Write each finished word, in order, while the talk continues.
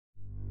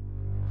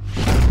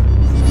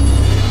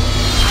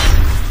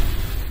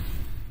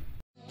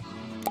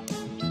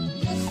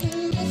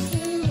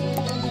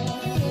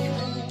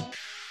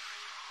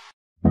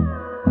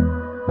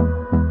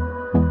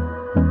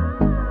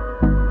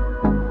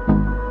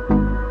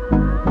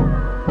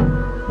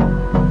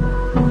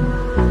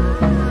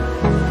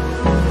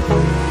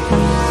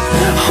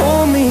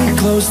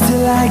close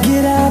till I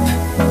get up.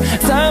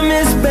 Time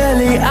is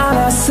barely on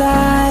our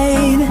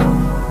side.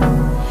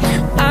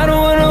 I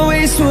don't wanna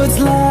waste what's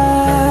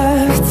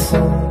left.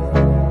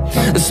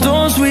 The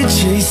storms we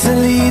chase are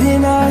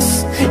leading us,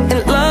 and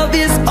love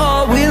is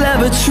all we'll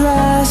ever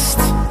trust.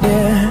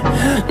 Yeah,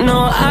 no,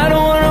 I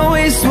don't wanna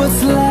waste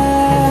what's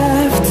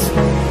left.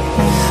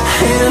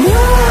 And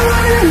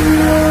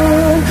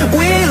on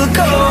we'll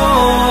go,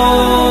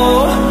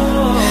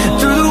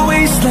 through the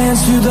wastelands,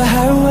 through the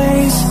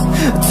highways,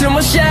 till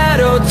my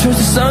shadow turns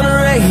to sun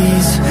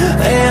rays.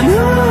 And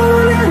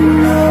on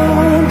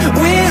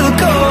we'll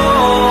go,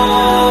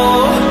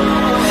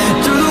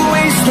 through the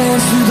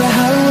wastelands, through the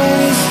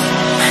highways,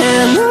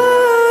 and on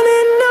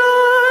we'll go.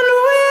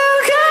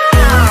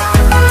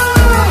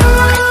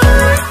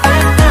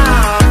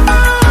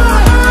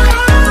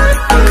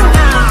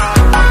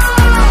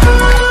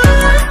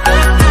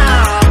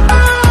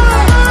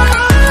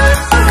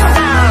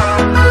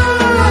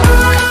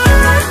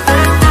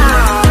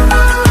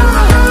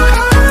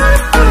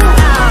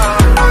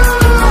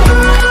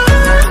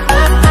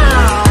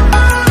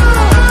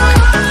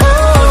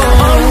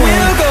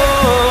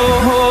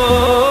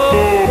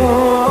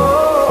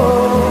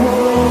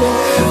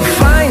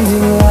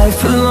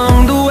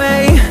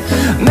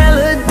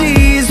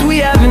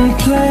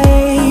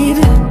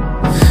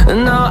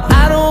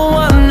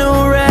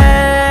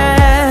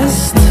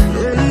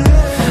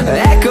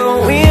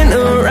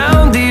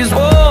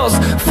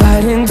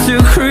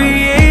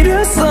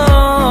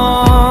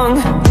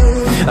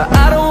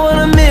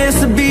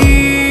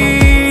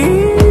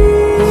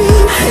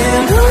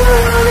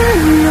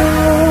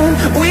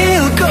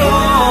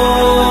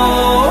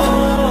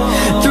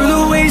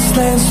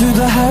 Through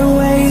the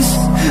highways,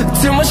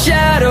 till my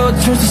shadow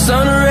turns to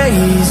sun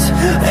rays.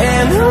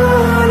 And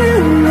on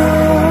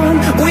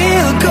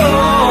we'll go,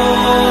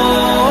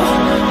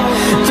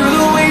 through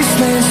the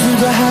wastelands, through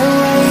the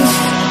highways,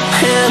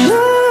 and on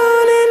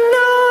we'll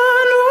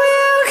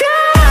go.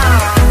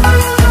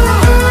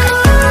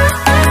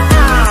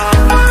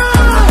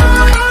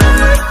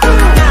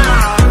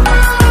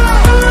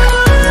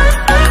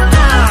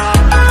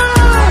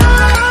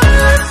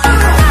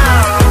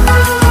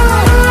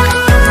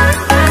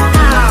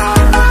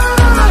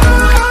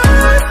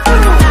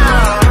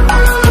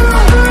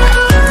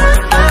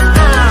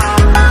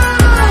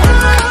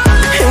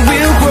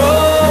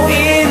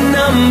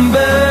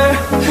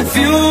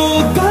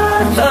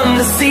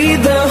 See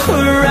the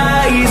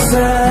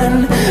horizon,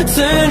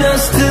 turn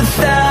us to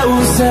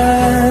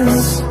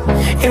thousands,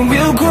 and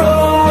we'll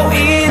grow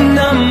in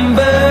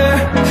number,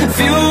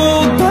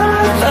 fueled by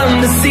them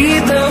to see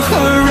the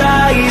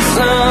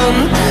horizon,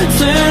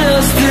 turn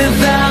us to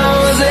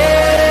thousands.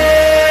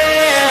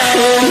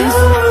 And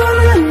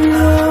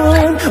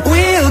on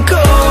we'll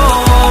go,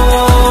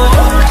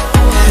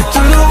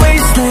 through the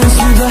wastelands,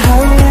 through the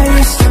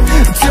highways,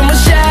 till my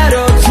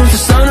shadow turns to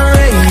sun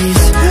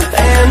rays.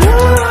 And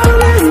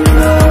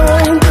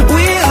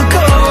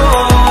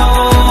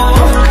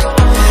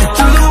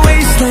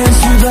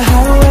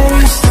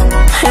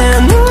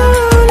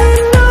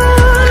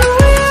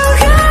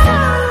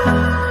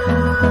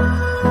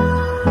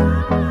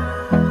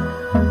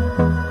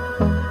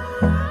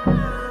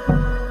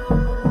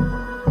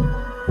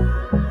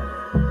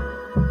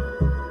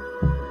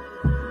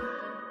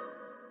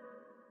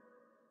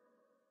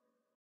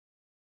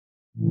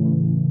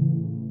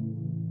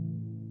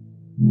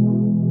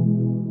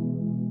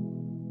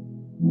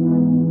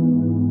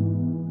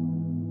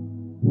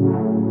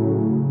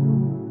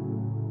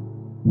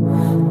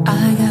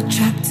I got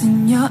trapped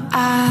in your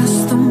eyes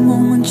the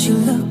moment you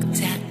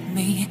looked at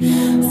me.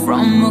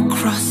 From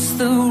across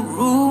the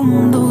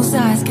room, those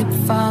eyes kept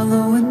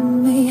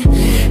following me.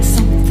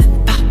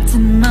 Something popped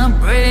in my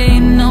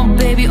brain, oh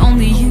baby,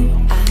 only you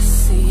I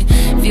see.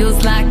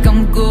 Feels like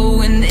I'm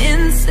going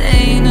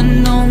insane,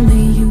 and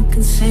only you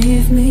can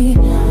save me.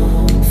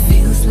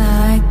 Feels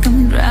like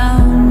I'm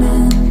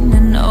drowning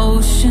in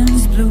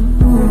ocean's blue.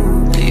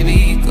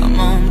 Baby, come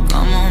on,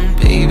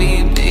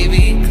 baby,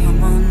 baby,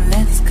 come on,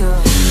 let's go.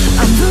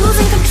 I'm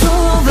losing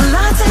control over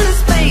lights in the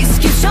space.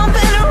 Keep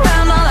jumping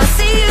around, all I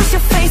see is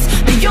your face.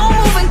 But you're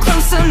moving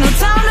closer, no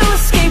time to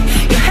escape.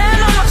 Your hand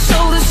on my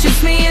shoulder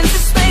shoots me into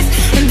space.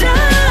 And I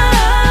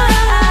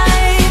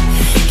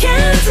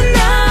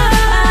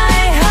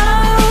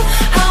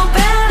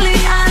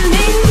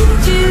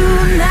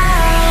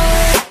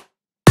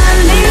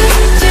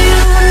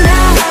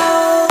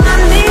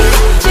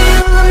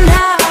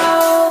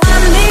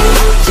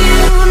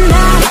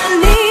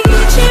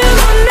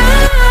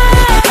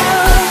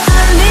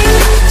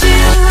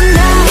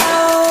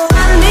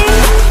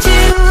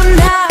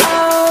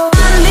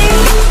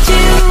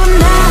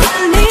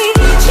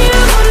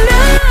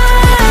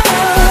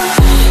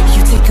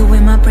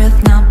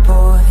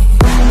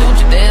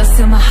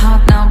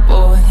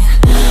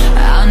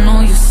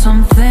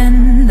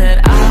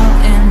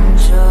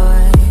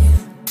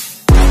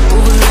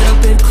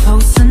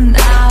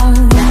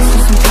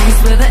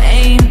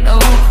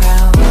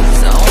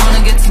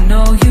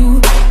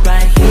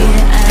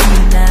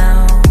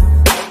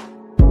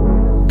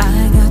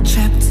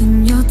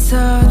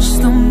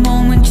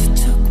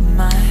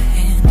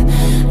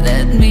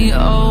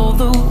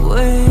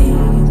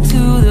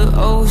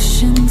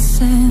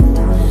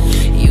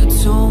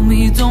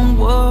don't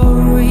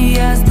worry,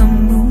 as the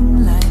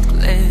moonlight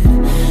glid,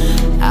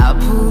 I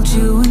pulled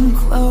you in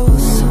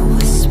close, so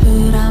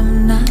whispered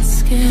I'm not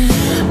scared.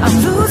 I'm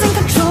losing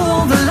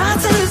control, the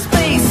lights in the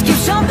space keep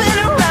jumping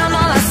around,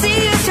 all I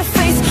see is your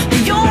face.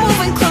 And you're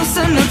moving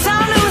closer, no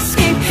time to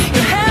escape.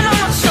 Your hand on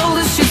my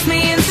shoulder shoots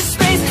me into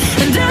space,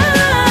 and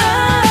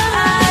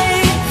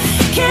I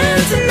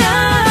can't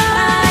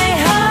deny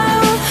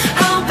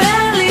how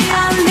badly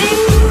I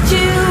need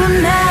you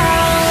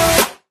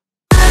now.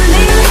 I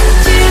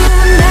need you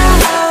now.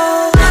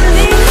 I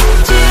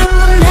need you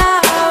now.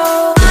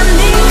 I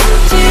need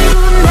you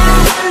now.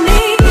 I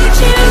need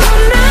you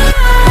now. I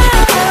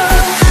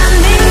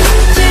need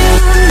you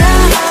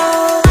now.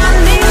 I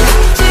need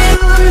you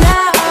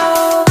now.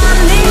 I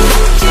need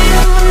you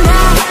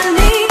now. I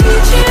need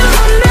you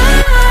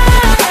now.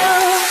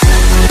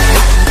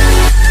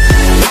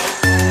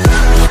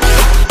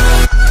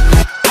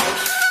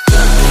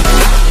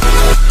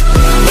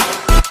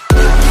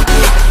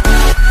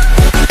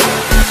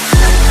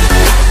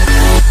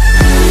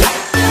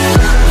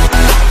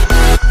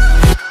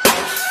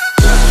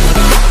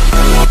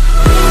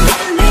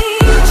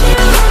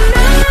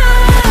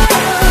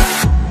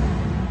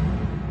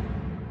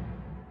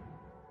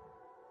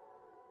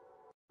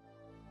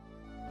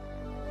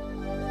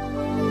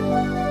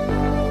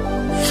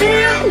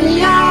 Fill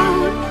me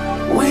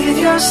out with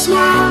your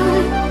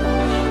smile.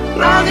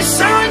 Now the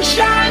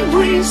sunshine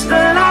brings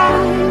the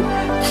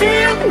light.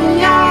 Fill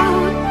me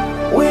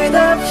out with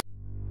a